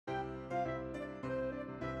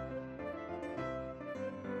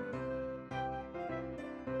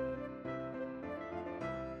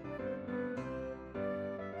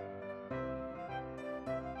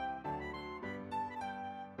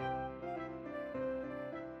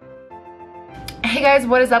Hey guys,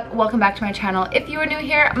 what is up? Welcome back to my channel. If you are new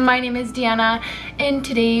here, my name is Deanna and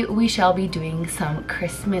today we shall be doing some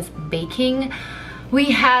Christmas baking.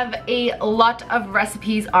 We have a lot of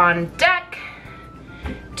recipes on deck.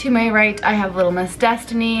 To my right, I have Little Miss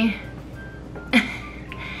Destiny.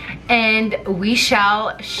 And we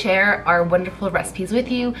shall share our wonderful recipes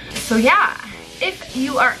with you. So yeah, if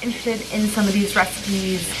you are interested in some of these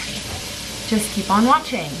recipes, just keep on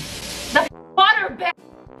watching. The water bag!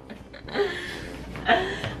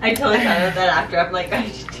 I totally thought about that after. I'm like, I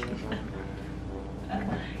should do that.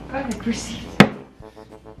 Go ahead, proceed.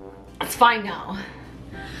 It's fine now.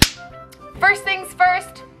 First things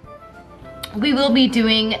first, we will be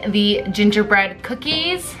doing the gingerbread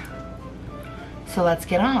cookies. So let's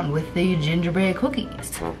get on with the gingerbread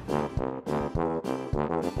cookies.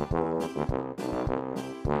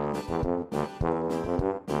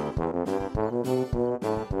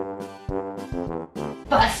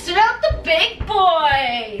 Busting out the big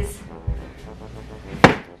boys!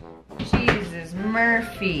 Jesus,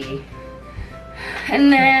 Murphy.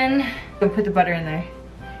 And then, Go put the butter in there.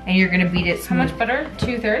 And you're gonna beat it how smooth. much butter?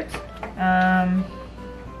 2/3?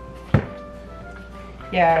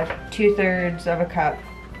 Yeah, 2/3 of a cup.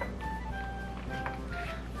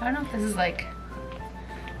 I don't know if this is like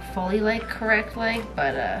fully like correct like,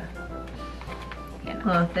 but you know.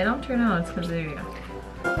 Well, if they don't turn out, it's because there you go.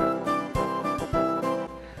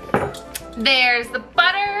 There's the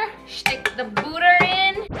butter. Stick the butter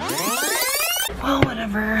in. Well,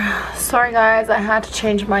 whatever. Sorry guys, I had to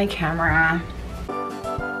change my camera.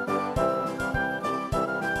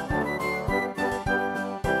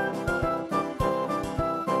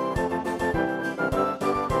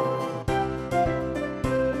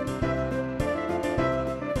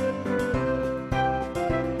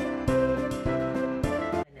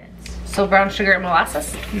 So brown sugar and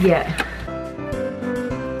molasses? Yeah.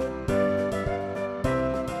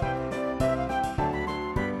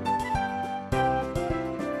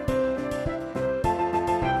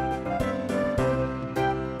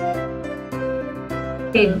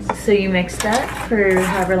 Okay, so you mix that for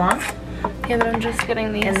however long, Yeah, but I'm just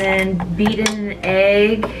getting these. and then beat in an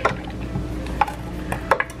egg.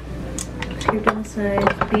 Scrape down the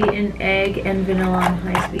sides, beat an egg and vanilla on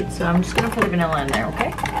high speed. So I'm just gonna put the vanilla in there,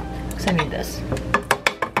 okay? Because I need this.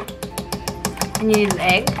 And you need an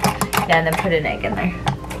egg? Yeah, and then put an egg in there.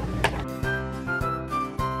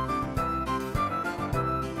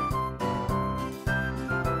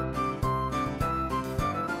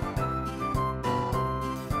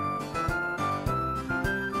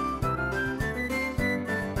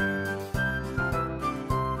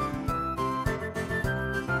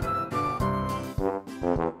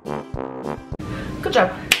 Good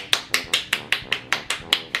job.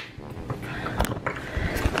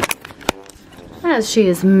 As she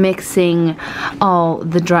is mixing all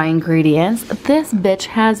the dry ingredients, this bitch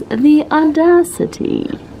has the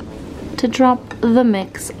audacity to drop the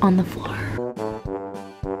mix on the floor.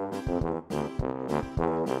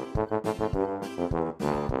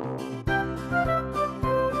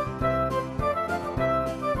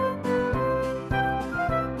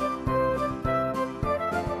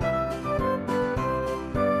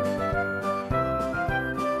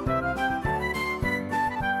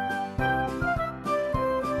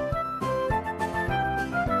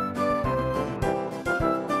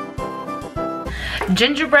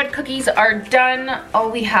 Gingerbread cookies are done. All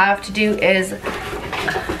we have to do is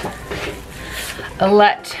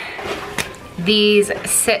let these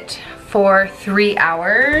sit for 3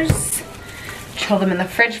 hours. Chill them in the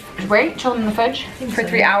fridge, right? Chill them in the fridge for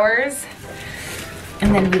 3 hours.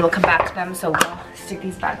 And then we will come back to them. So we'll stick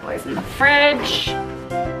these bad boys in the fridge.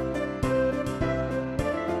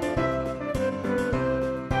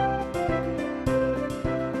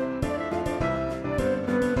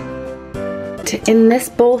 In this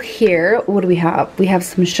bowl here, what do we have? We have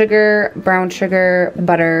some sugar, brown sugar,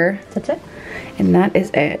 butter. That's it? And that is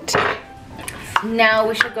it. Now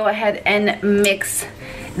we should go ahead and mix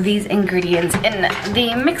these ingredients in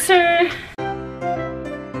the mixer.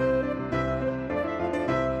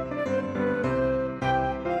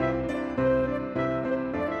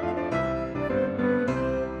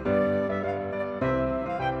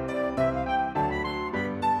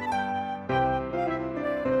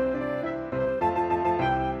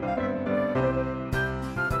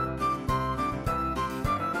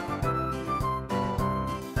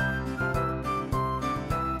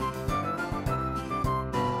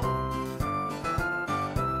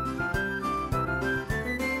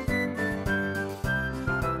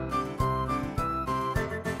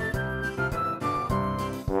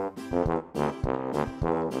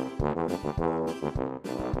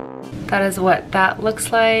 That is what that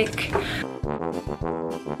looks like.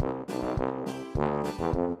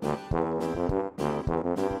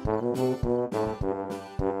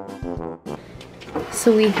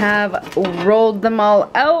 So we have rolled them all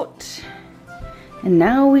out, and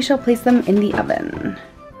now we shall place them in the oven.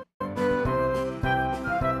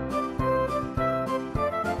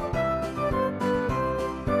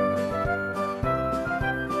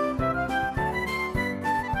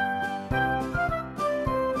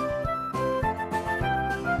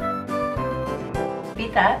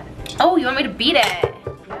 Beat that. Oh, you want me to beat it?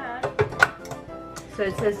 Yeah. So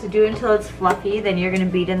it says to do until it's fluffy, then you're gonna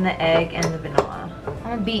beat in the egg and the vanilla.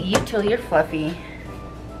 I'm gonna beat you till you're fluffy.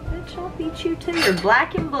 Bitch, I'll beat you till you're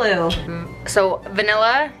black and blue. So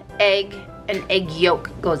vanilla, egg, and egg yolk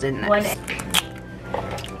goes in this. One egg.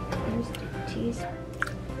 Here's the teas.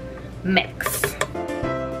 Mix.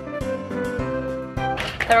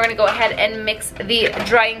 Then we're gonna go ahead and mix the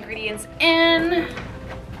dry ingredients in.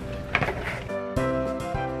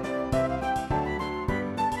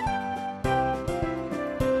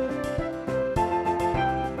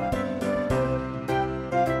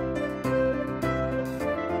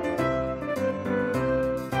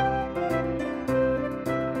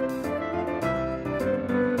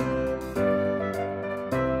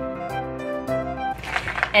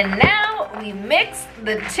 And now we mix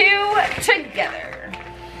the two together.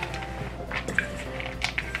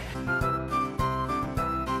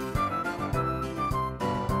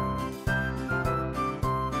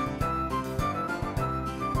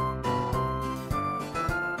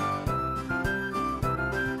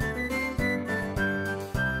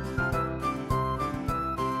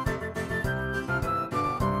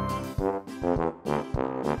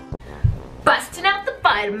 Busting out the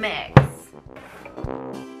Vitamix.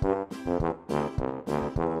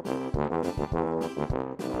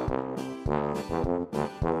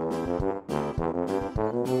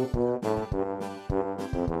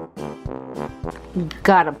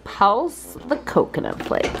 Gotta pulse the coconut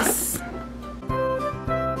flakes.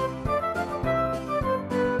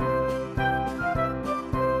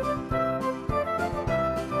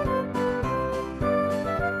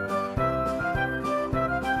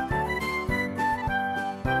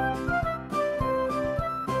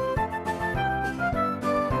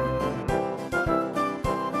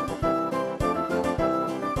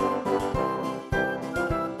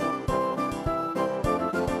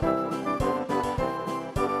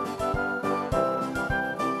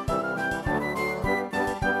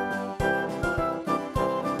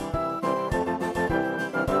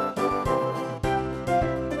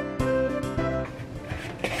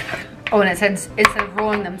 Oh, and it said instead of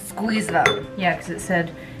rolling them, squeeze them. Yeah, because it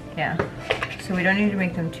said, yeah. So we don't need to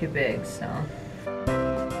make them too big, so.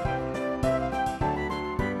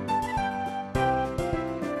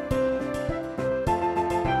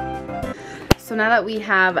 So now that we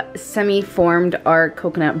have semi-formed our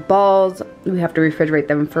coconut balls, we have to refrigerate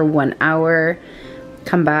them for 1 hour.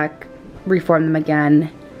 Come back, reform them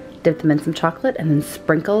again, dip them in some chocolate, and then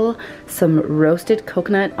sprinkle some roasted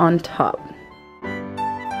coconut on top.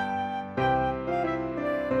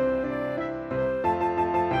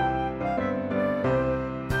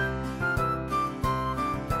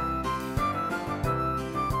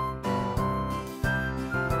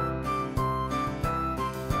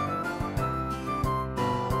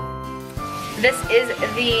 This is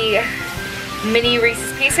the mini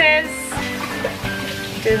Reese's Pieces.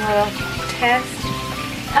 Doing a little test.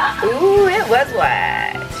 Ooh, it was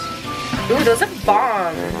wet. Ooh, those are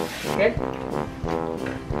bomb. Good.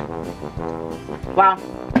 Wow.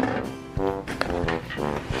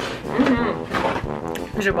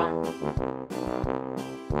 Those are bomb.